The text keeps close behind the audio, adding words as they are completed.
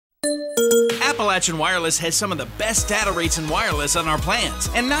Appalachian Wireless has some of the best data rates in wireless on our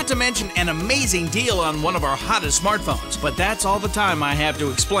plans, and not to mention an amazing deal on one of our hottest smartphones. But that's all the time I have to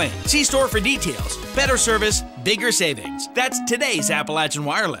explain. See store for details. Better service, bigger savings. That's today's Appalachian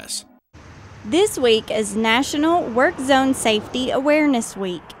Wireless. This week is National Work Zone Safety Awareness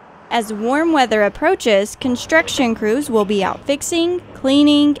Week. As warm weather approaches, construction crews will be out fixing,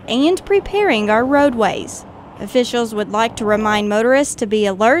 cleaning, and preparing our roadways. Officials would like to remind motorists to be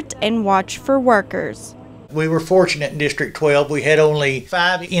alert and watch for workers. We were fortunate in District 12. We had only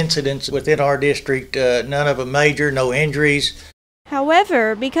 5 incidents within our district, none of them major, no injuries.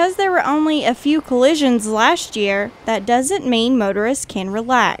 However, because there were only a few collisions last year, that doesn't mean motorists can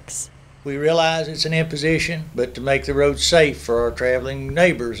relax. We realize it's an imposition, but to make the roads safe for our traveling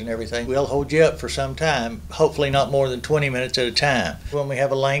neighbors and everything, we'll hold you up for some time, hopefully not more than 20 minutes at a time. When we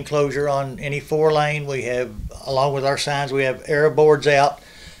have a lane closure on any 4-lane, we have, along with our signs, we have arrow boards out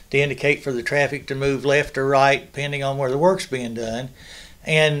to indicate for the traffic to move left or right, depending on where the work's being done.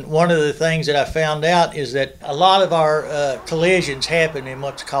 And one of the things that I found out is that a lot of our collisions happen in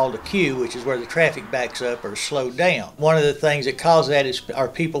what's called a queue, which is where the traffic backs up or slowed down. One of the things that causes that are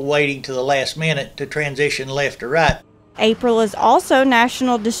people waiting to the last minute to transition left or right. April is also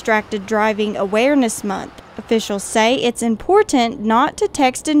National Distracted Driving Awareness Month. Officials say it's important not to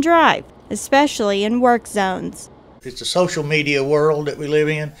text and drive, especially in work zones. It's a social media world that we live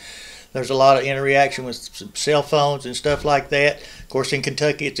in. There's a lot of interaction with cell phones and stuff like that. Of course, in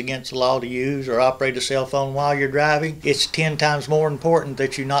Kentucky, it's against the law to use or operate a cell phone while you're driving. It's 10 times more important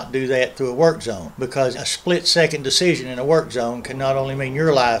that you not do that through a work zone, because a split-second decision in a work zone can not only mean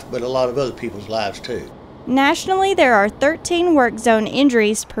your life, but a lot of other people's lives too. Nationally, there are 13 work zone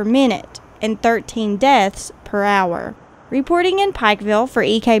injuries per minute and 13 deaths per hour. Reporting in Pikeville for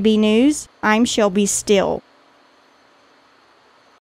EKB News, I'm Shelby Still.